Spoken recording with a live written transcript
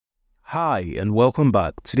Hi and welcome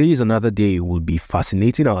back. Today is another day we'll be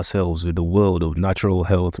fascinating ourselves with the world of natural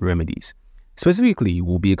health remedies. Specifically,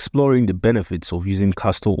 we'll be exploring the benefits of using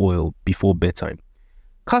castor oil before bedtime.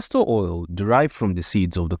 Castor oil, derived from the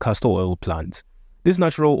seeds of the castor oil plant. This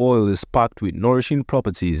natural oil is packed with nourishing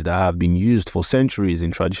properties that have been used for centuries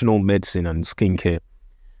in traditional medicine and skincare.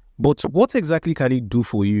 But what exactly can it do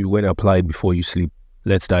for you when applied before you sleep?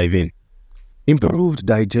 Let's dive in. Improved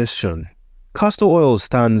digestion. Castor oil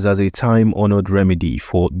stands as a time-honored remedy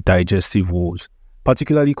for digestive woes,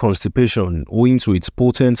 particularly constipation, owing to its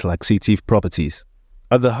potent laxative properties.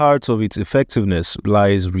 At the heart of its effectiveness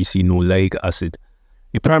lies ricinoleic acid,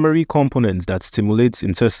 a primary component that stimulates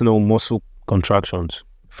intestinal muscle contractions,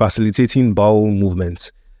 facilitating bowel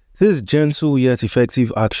movements. This gentle yet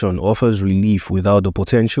effective action offers relief without the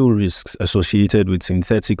potential risks associated with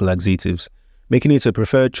synthetic laxatives, making it a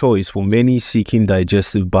preferred choice for many seeking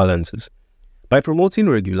digestive balances. By promoting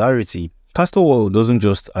regularity, castor oil doesn't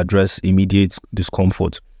just address immediate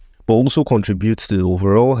discomfort, but also contributes to the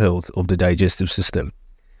overall health of the digestive system.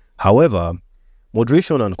 However,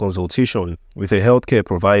 moderation and consultation with a healthcare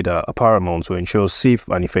provider are paramount to ensure safe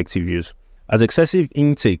and effective use, as excessive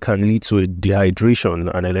intake can lead to dehydration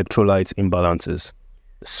and electrolyte imbalances.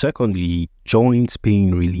 Secondly, joint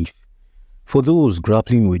pain relief. For those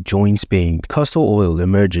grappling with joint pain, castor oil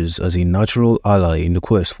emerges as a natural ally in the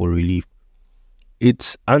quest for relief.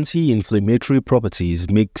 Its anti-inflammatory properties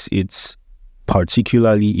makes it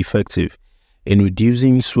particularly effective in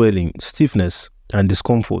reducing swelling, stiffness, and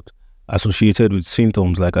discomfort associated with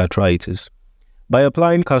symptoms like arthritis. By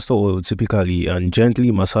applying castor oil typically and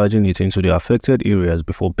gently massaging it into the affected areas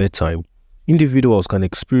before bedtime, individuals can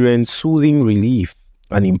experience soothing relief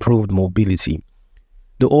and improved mobility.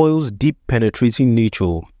 The oil's deep penetrating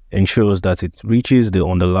nature ensures that it reaches the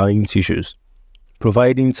underlying tissues,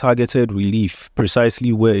 providing targeted relief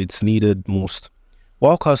precisely where it's needed most.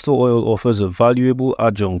 While castor oil offers a valuable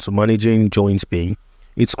adjunct to managing joint pain,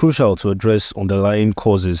 it's crucial to address underlying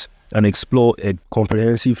causes and explore a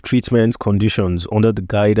comprehensive treatment conditions under the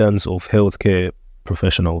guidance of healthcare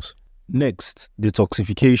professionals. Next,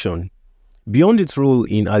 detoxification. Beyond its role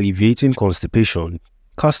in alleviating constipation,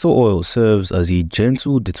 castor oil serves as a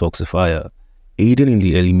gentle detoxifier, aiding in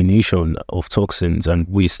the elimination of toxins and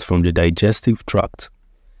waste from the digestive tract.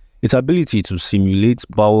 Its ability to simulate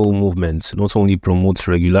bowel movements not only promotes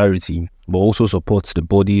regularity, but also supports the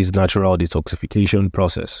body's natural detoxification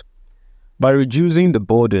process. By reducing the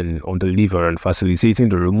burden on the liver and facilitating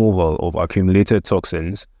the removal of accumulated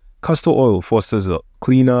toxins, castor oil fosters a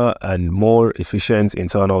cleaner and more efficient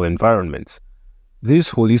internal environment. This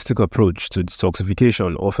holistic approach to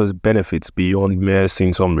detoxification offers benefits beyond mere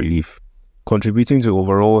symptom relief, contributing to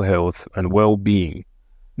overall health and well-being.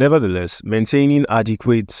 Nevertheless, maintaining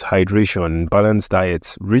adequate hydration and balanced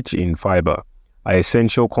diets rich in fiber are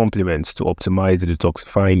essential complements to optimize the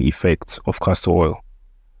detoxifying effects of castor oil.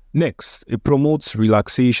 Next, it promotes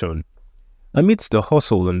relaxation. Amidst the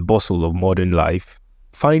hustle and bustle of modern life,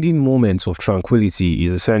 finding moments of tranquility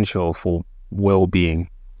is essential for well-being.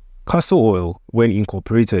 Castor oil, when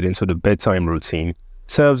incorporated into the bedtime routine,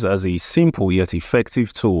 serves as a simple yet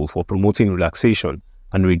effective tool for promoting relaxation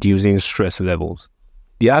and reducing stress levels.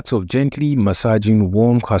 The act of gently massaging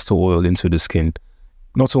warm castor oil into the skin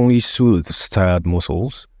not only soothes tired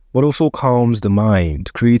muscles, but also calms the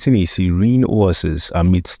mind, creating a serene oasis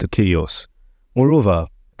amidst the chaos. Moreover,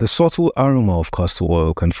 the subtle aroma of castor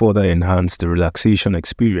oil can further enhance the relaxation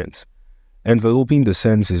experience, enveloping the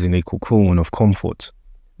senses in a cocoon of comfort.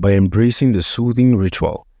 By embracing the soothing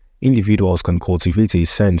ritual, individuals can cultivate a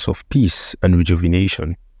sense of peace and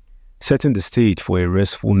rejuvenation, setting the stage for a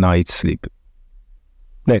restful night's sleep.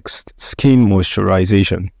 Next, skin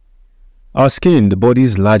moisturization. Our skin, the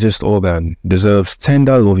body's largest organ, deserves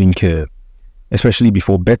tender loving care, especially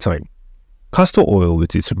before bedtime. Castor oil,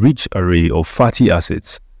 with its rich array of fatty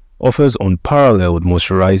acids, offers unparalleled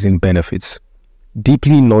moisturizing benefits,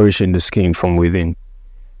 deeply nourishing the skin from within.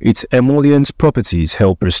 Its emollient properties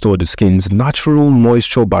help restore the skin's natural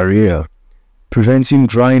moisture barrier, preventing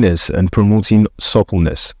dryness and promoting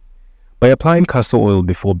suppleness. By applying castor oil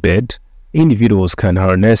before bed, individuals can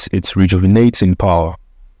harness its rejuvenating power,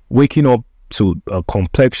 waking up to a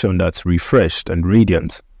complexion that's refreshed and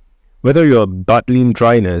radiant. Whether you're battling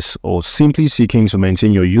dryness or simply seeking to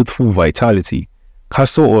maintain your youthful vitality,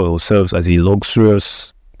 castor oil serves as a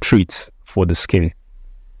luxurious treat for the skin,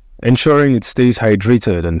 ensuring it stays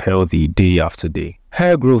hydrated and healthy day after day.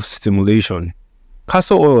 Hair growth stimulation.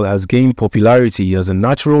 Castor oil has gained popularity as a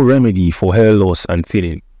natural remedy for hair loss and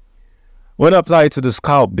thinning. When applied to the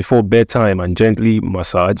scalp before bedtime and gently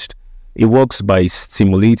massaged, it works by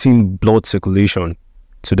stimulating blood circulation,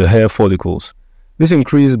 to the hair follicles. This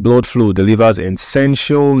increased blood flow delivers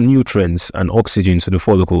essential nutrients and oxygen to the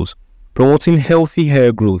follicles, promoting healthy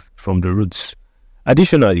hair growth from the roots.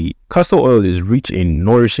 Additionally, castor oil is rich in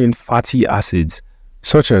nourishing fatty acids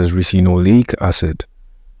such as ricinoleic acid,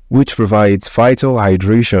 which provides vital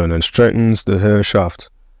hydration and strengthens the hair shaft,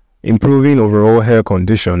 improving overall hair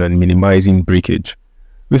condition and minimizing breakage.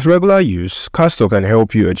 With regular use, castor can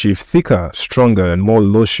help you achieve thicker, stronger, and more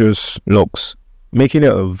luscious locks, making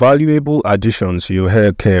it a valuable addition to your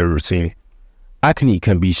hair care routine. Acne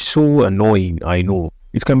can be so annoying, I know.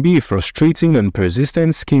 It can be a frustrating and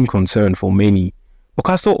persistent skin concern for many, but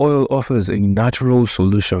castor oil offers a natural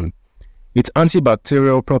solution. Its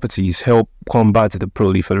antibacterial properties help combat the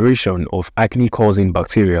proliferation of acne-causing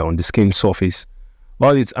bacteria on the skin surface,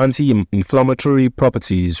 while its anti-inflammatory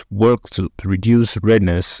properties work to reduce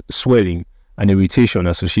redness, swelling, and irritation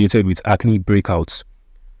associated with acne breakouts.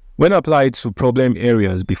 When applied to problem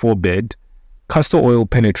areas before bed, castor oil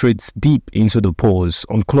penetrates deep into the pores,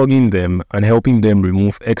 unclogging them and helping them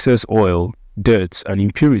remove excess oil, dirt, and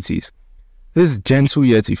impurities. This gentle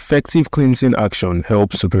yet effective cleansing action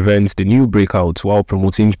helps to prevent the new breakouts while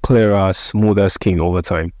promoting clearer, smoother skin over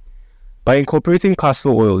time. By incorporating castor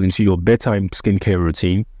oil into your bedtime skincare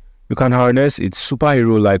routine, you can harness its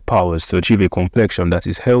superhero-like powers to achieve a complexion that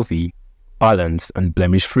is healthy, balanced, and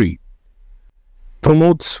blemish-free.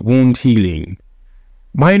 Promotes wound healing.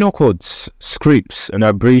 Minor cuts, scrapes, and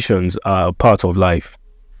abrasions are a part of life,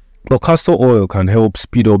 but castor oil can help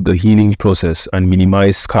speed up the healing process and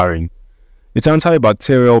minimize scarring. Its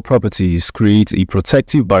antibacterial properties create a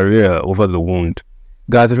protective barrier over the wound,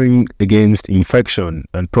 gathering against infection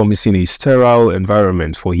and promising a sterile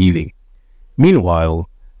environment for healing. Meanwhile,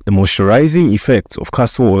 the moisturizing effect of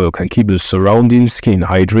castor oil can keep the surrounding skin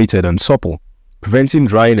hydrated and supple, preventing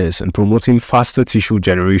dryness and promoting faster tissue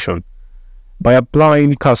generation. By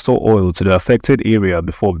applying castor oil to the affected area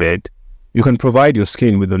before bed, you can provide your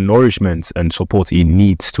skin with the nourishment and support it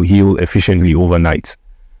needs to heal efficiently overnight.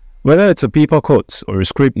 Whether it's a paper cut or a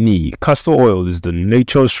scraped knee, castor oil is the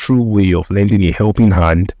nature's true way of lending a helping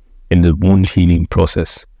hand in the wound healing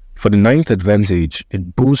process. For the ninth advantage,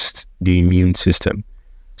 it boosts the immune system.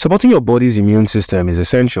 Supporting your body's immune system is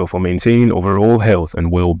essential for maintaining overall health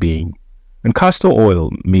and well-being, and castor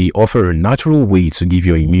oil may offer a natural way to give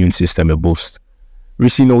your immune system a boost.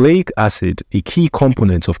 Ricinoleic acid, a key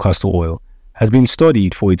component of castor oil, has been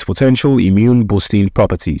studied for its potential immune-boosting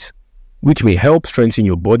properties, which may help strengthen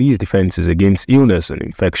your body's defenses against illness and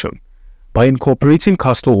infection. By incorporating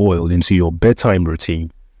castor oil into your bedtime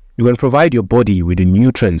routine, you can provide your body with the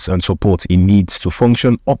nutrients and support it needs to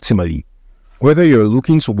function optimally. Whether you're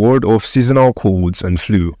looking to ward off seasonal colds and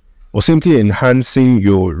flu, or simply enhancing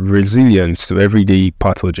your resilience to everyday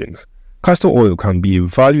pathogens, castor oil can be a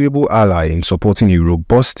valuable ally in supporting a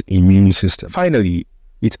robust immune system. Finally,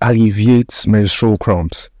 it alleviates menstrual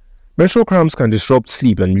cramps. Menstrual cramps can disrupt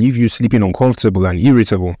sleep and leave you sleeping uncomfortable and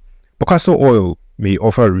irritable, but castor oil may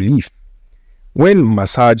offer relief. When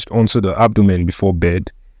massaged onto the abdomen before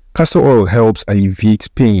bed, castor oil helps alleviate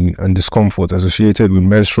pain and discomfort associated with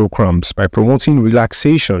menstrual cramps by promoting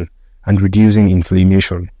relaxation and reducing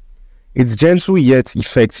inflammation. Its gentle yet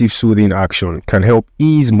effective soothing action can help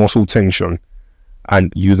ease muscle tension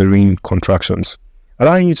and uterine contractions,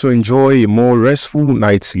 allowing you to enjoy a more restful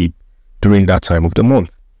night's sleep during that time of the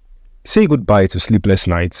month. Say goodbye to sleepless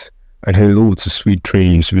nights and hello to sweet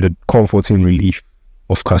dreams with a comforting relief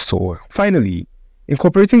of castor oil. Finally,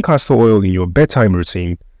 incorporating castor oil in your bedtime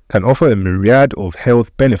routine can offer a myriad of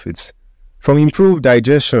health benefits, from improved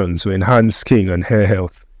digestion to enhanced skin and hair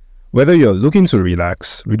health. Whether you're looking to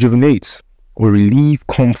relax, rejuvenate, or relieve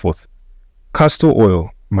comfort, castor oil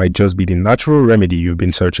might just be the natural remedy you've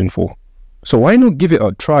been searching for. So why not give it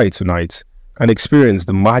a try tonight and experience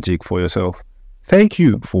the magic for yourself? Thank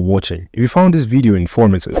you for watching. If you found this video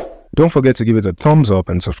informative, don't forget to give it a thumbs up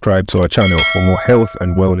and subscribe to our channel for more health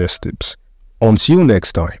and wellness tips. Until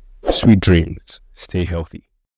next time, sweet dreams, stay healthy.